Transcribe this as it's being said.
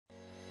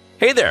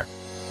Hey there!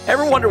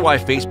 Ever wonder why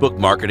Facebook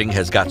marketing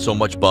has got so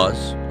much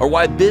buzz? Or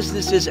why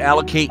businesses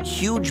allocate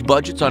huge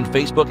budgets on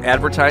Facebook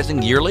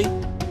advertising yearly?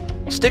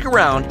 Stick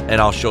around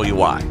and I'll show you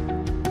why.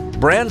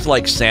 Brands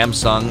like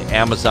Samsung,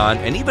 Amazon,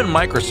 and even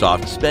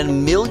Microsoft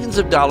spend millions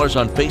of dollars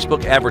on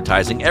Facebook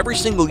advertising every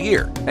single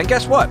year. And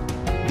guess what?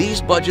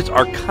 These budgets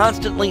are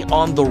constantly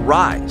on the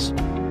rise.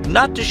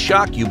 Not to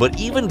shock you, but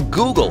even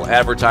Google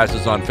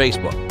advertises on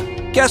Facebook.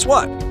 Guess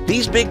what?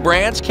 These big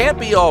brands can't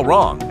be all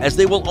wrong, as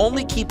they will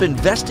only keep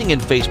investing in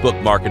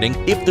Facebook marketing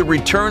if the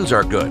returns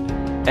are good.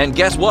 And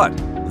guess what?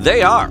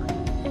 They are.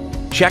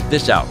 Check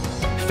this out.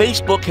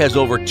 Facebook has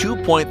over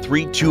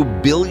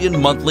 2.32 billion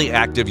monthly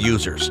active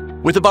users,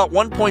 with about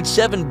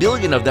 1.7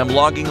 billion of them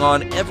logging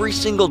on every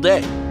single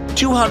day.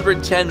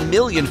 210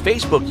 million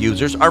Facebook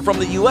users are from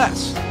the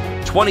US.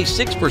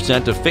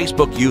 26% of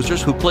Facebook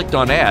users who clicked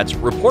on ads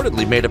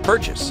reportedly made a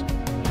purchase.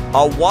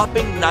 A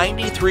whopping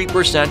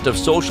 93% of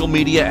social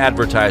media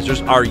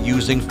advertisers are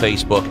using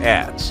Facebook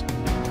ads.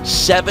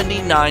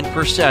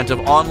 79% of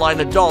online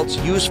adults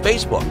use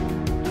Facebook.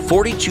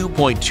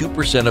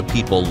 42.2% of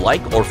people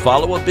like or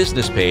follow a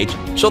business page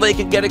so they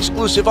can get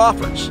exclusive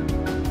offers.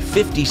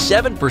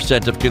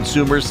 57% of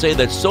consumers say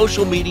that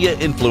social media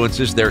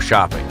influences their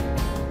shopping.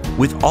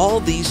 With all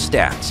these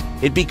stats,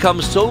 it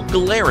becomes so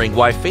glaring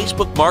why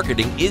Facebook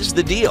marketing is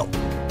the deal.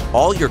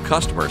 All your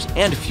customers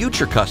and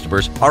future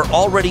customers are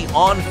already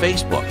on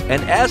Facebook,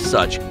 and as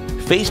such,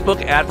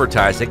 Facebook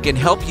advertising can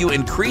help you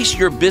increase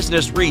your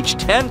business reach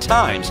 10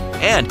 times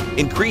and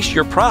increase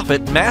your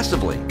profit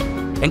massively.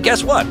 And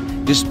guess what?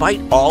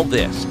 Despite all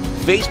this,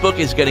 Facebook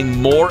is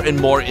getting more and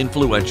more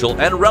influential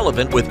and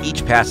relevant with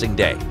each passing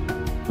day.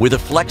 With a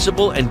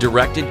flexible and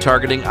directed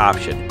targeting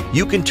option,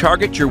 you can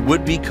target your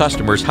would-be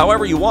customers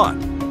however you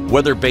want,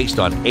 whether based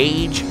on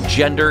age,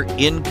 gender,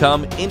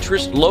 income,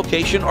 interest,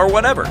 location, or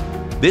whatever.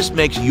 This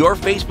makes your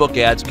Facebook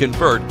ads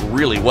convert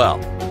really well.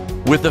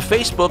 With the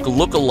Facebook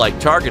lookalike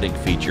targeting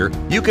feature,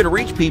 you can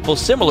reach people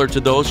similar to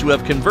those who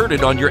have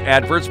converted on your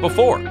adverts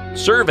before.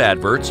 Serve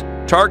adverts,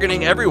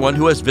 targeting everyone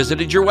who has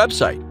visited your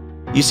website.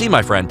 You see,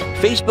 my friend,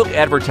 Facebook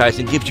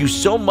advertising gives you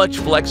so much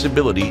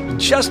flexibility,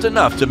 just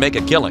enough to make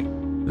a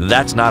killing.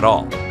 That's not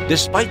all.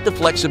 Despite the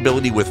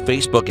flexibility with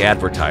Facebook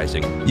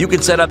advertising, you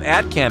can set up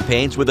ad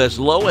campaigns with as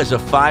low as a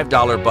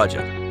 $5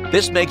 budget.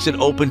 This makes it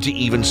open to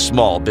even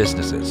small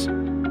businesses.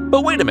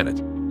 But wait a minute.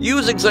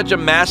 Using such a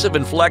massive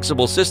and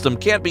flexible system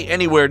can't be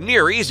anywhere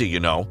near easy, you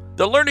know.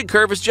 The learning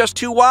curve is just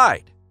too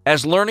wide,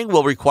 as learning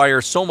will require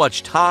so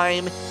much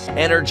time,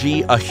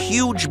 energy, a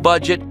huge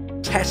budget,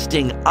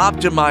 testing,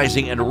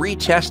 optimizing, and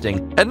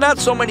retesting, and not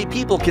so many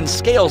people can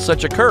scale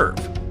such a curve.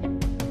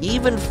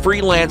 Even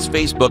freelance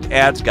Facebook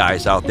ads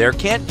guys out there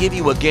can't give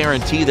you a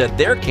guarantee that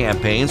their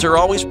campaigns are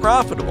always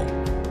profitable.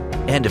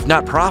 And if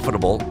not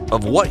profitable,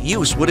 of what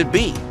use would it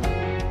be?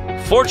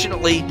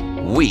 Fortunately,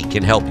 we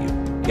can help you.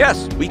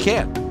 Yes, we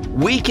can.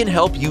 We can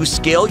help you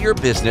scale your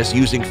business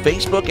using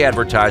Facebook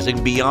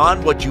advertising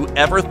beyond what you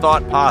ever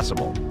thought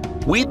possible.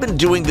 We've been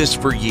doing this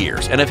for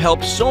years and have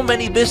helped so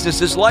many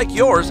businesses like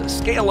yours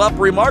scale up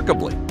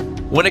remarkably.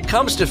 When it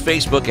comes to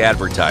Facebook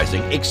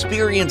advertising,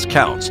 experience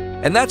counts,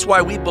 and that's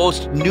why we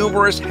boast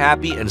numerous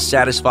happy and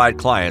satisfied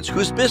clients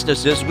whose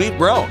businesses we've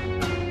grown.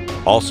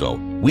 Also,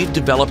 we've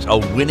developed a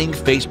winning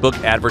Facebook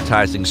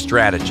advertising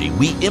strategy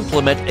we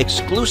implement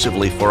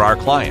exclusively for our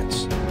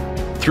clients.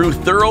 Through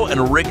thorough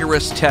and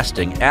rigorous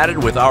testing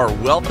added with our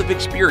wealth of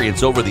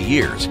experience over the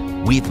years,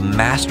 we've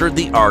mastered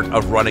the art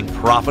of running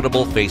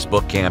profitable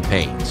Facebook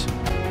campaigns.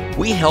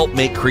 We help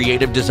make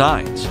creative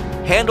designs,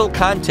 handle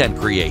content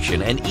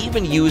creation, and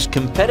even use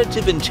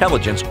competitive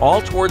intelligence,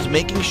 all towards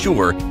making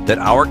sure that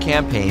our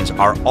campaigns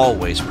are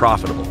always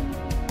profitable.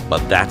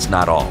 But that's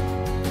not all.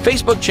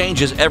 Facebook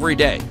changes every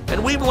day,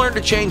 and we've learned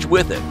to change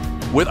with it.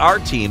 With our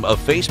team of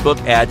Facebook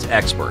ads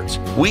experts,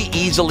 we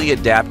easily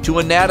adapt to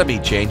anatomy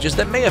changes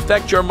that may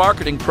affect your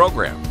marketing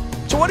program.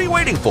 So what are you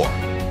waiting for?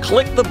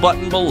 Click the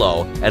button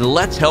below and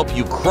let's help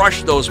you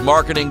crush those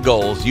marketing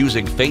goals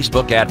using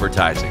Facebook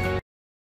advertising.